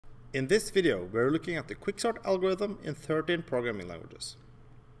In this video, we're looking at the QuickSort algorithm in 13 programming languages.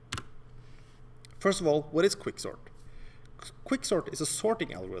 First of all, what is QuickSort? QuickSort is a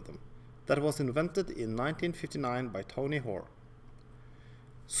sorting algorithm that was invented in 1959 by Tony Hoare.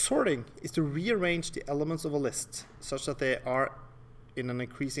 Sorting is to rearrange the elements of a list such that they are in an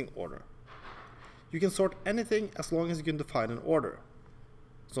increasing order. You can sort anything as long as you can define an order.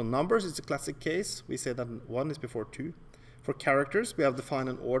 So numbers is a classic case. We say that 1 is before 2. For characters, we have defined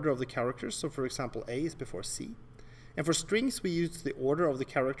an order of the characters. So for example, A is before C. And for strings, we use the order of the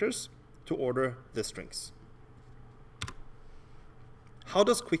characters to order the strings. How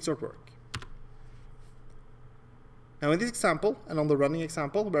does QuickSort work? Now in this example, and on the running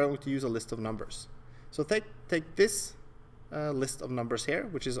example, we're going to use a list of numbers. So take this list of numbers here,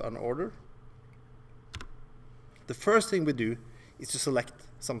 which is an order. The first thing we do is to select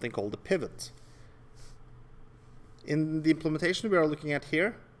something called the pivot. In the implementation we are looking at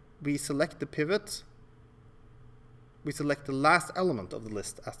here, we select the pivot. We select the last element of the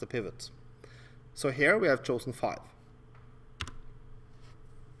list as the pivot. So here we have chosen 5.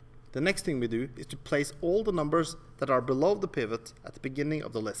 The next thing we do is to place all the numbers that are below the pivot at the beginning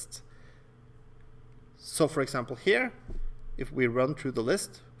of the list. So for example here, if we run through the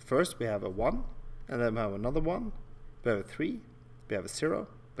list, first we have a 1, and then we have another 1, we have a 3, we have a 0,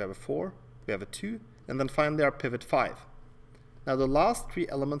 we have a 4, we have a 2, and then finally our pivot 5. Now the last 3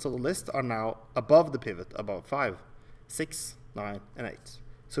 elements of the list are now above the pivot, above 5, 6, 9, and 8.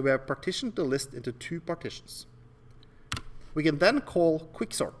 So we have partitioned the list into 2 partitions. We can then call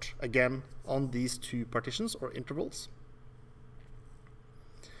QuickSort again on these 2 partitions or intervals.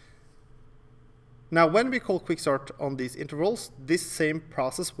 Now when we call QuickSort on these intervals, this same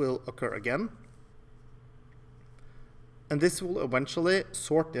process will occur again. And this will eventually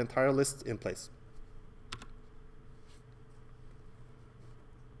sort the entire list in place.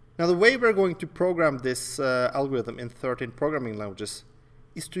 Now the way we're going to program this algorithm in 13 programming languages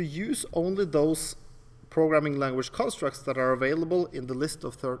is to use only those programming language constructs that are available in the list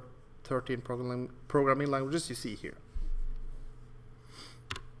of 13 programming languages you see here.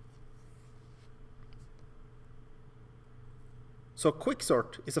 So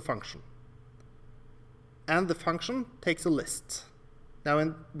QuickSort is a function. And the function takes a list.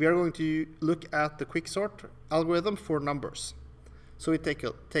 Now we are going to look at the QuickSort algorithm for numbers. So it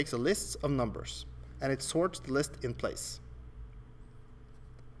takes a list of numbers and it sorts the list in place.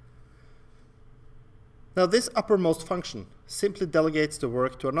 Now this uppermost function simply delegates the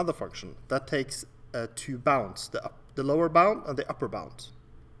work to another function that takes 2 bounds, the lower bound and the upper bound.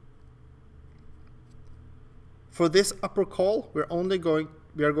 For this upper call, we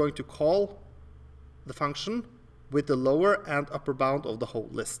are going to call the function with the lower and upper bound of the whole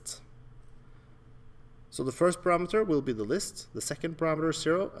list. So the first parameter will be the list, the second parameter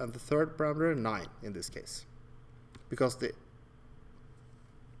 0, and the third parameter 9 in this case. Because the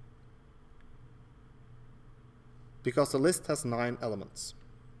list has 9 elements.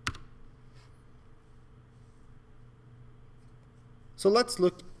 So let's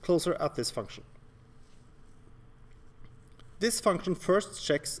look closer at this function. This function first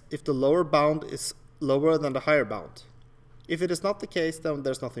checks if the lower bound is lower than the higher bound. If it is not the case, then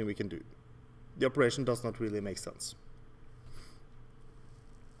there's nothing we can do. The operation does not really make sense.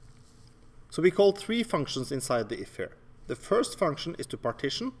 So we call 3 functions inside the if here. The first function is to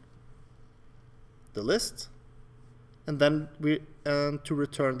partition the list, and then to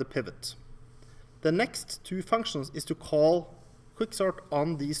return the pivot. The next 2 functions is to call QuickSort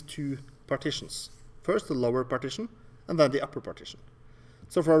on these 2 partitions. First the lower partition, and then the upper partition.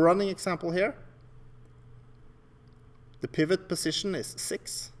 So for a running example here, the pivot position is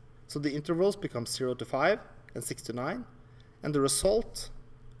 6, so the intervals become 0 to 5 and 6 to 9, and the result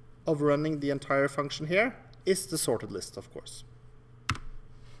of running the entire function here is the sorted list, of course.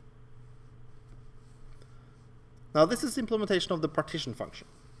 Now this is the implementation of the partition function.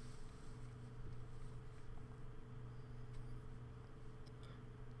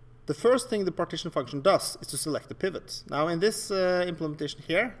 The first thing the partition function does is to select the pivot. Now in this implementation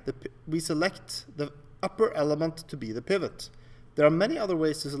here, we select the upper element to be the pivot. There are many other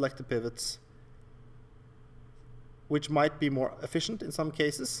ways to select the pivots, which might be more efficient in some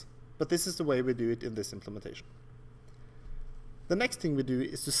cases, but this is the way we do it in this implementation. The next thing we do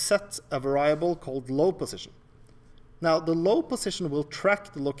is to set a variable called low position. Now the low position will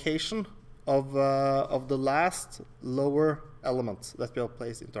track the location of the last lower element that we have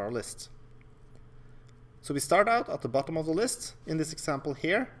placed into our list. So we start out at the bottom of the list. In this example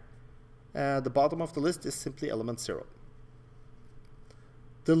here, the bottom of the list is simply element 0.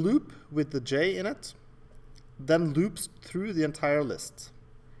 The loop with the j in it then loops through the entire list.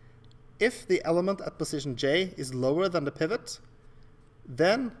 if the element at position j is lower than the pivot,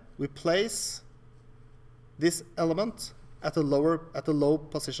 then we place this element at a low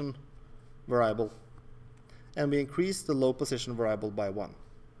position variable, and we increase the low position variable by 1.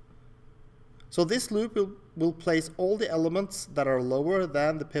 So this loop will place all the elements that are lower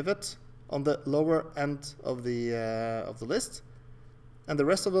than the pivot on the lower end of the list, and the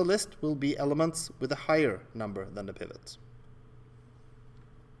rest of the list will be elements with a higher number than the pivot.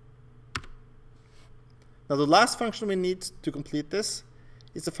 Now the last function we need to complete this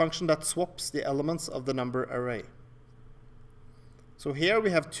is a function that swaps the elements of the number array. So here we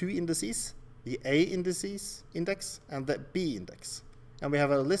have two indices, the A index and the B index, and we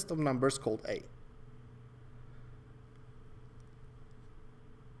have a list of numbers called A.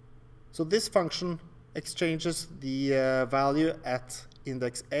 So this function exchanges the value at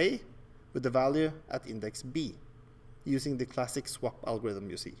index A with the value at index B using the classic swap algorithm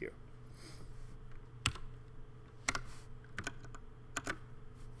you see here.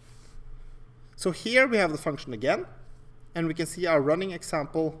 So here we have the function again, and we can see our running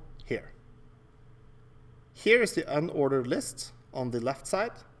example here. Here is the unordered list on the left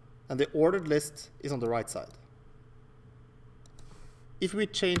side, and the ordered list is on the right side. If we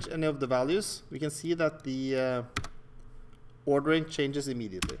change any of the values, we can see that the ordering changes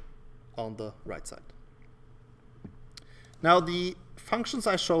immediately on the right side. Now the functions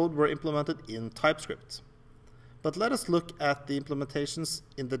I showed were implemented in TypeScript, but let us look at the implementations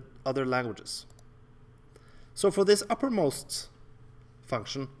in the other languages. So for this uppermost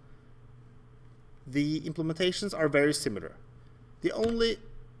function, the implementations are very similar. The only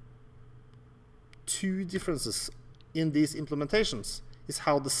two differences in these implementations is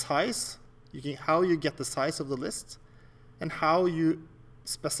how the size, how you get the size of the list, and how you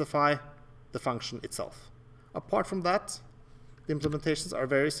specify the function itself. Apart from that, the implementations are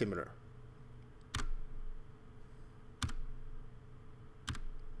very similar.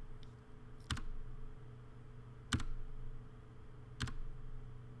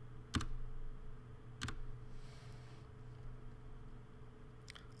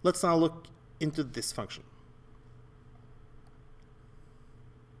 Let's now look into this function.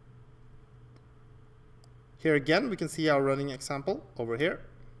 Here again, we can see our running example over here.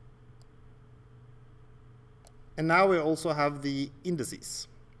 And now we also have the indices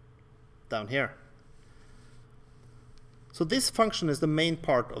down here. So this function is the main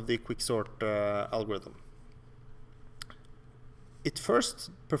part of the QuickSort algorithm. It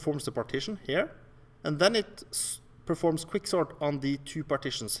first performs the partition here, and then it performs QuickSort on the two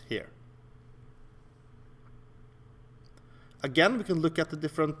partitions here. Again, we can look at the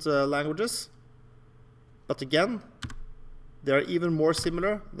different languages, but again, they are even more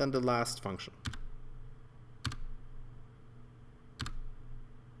similar than the last function.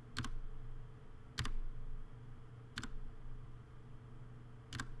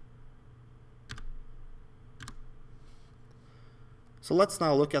 So let's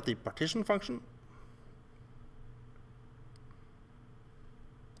now look at the partition function.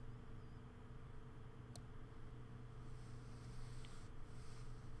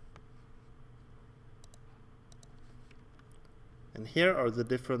 And here are the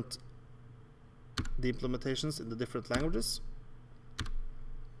implementations in the different languages.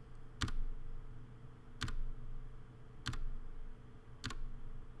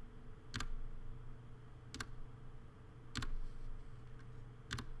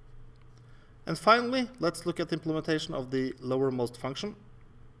 And finally, let's look at the implementation of the lowermost function,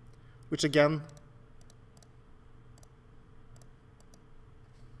 which again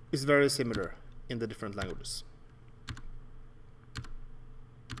is very similar in the different languages.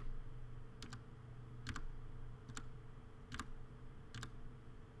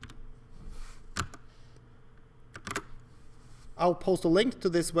 I'll post a link to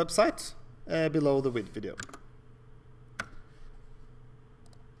this website below the video.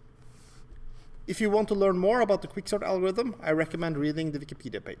 If you want to learn more about the QuickSort algorithm, I recommend reading the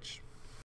Wikipedia page.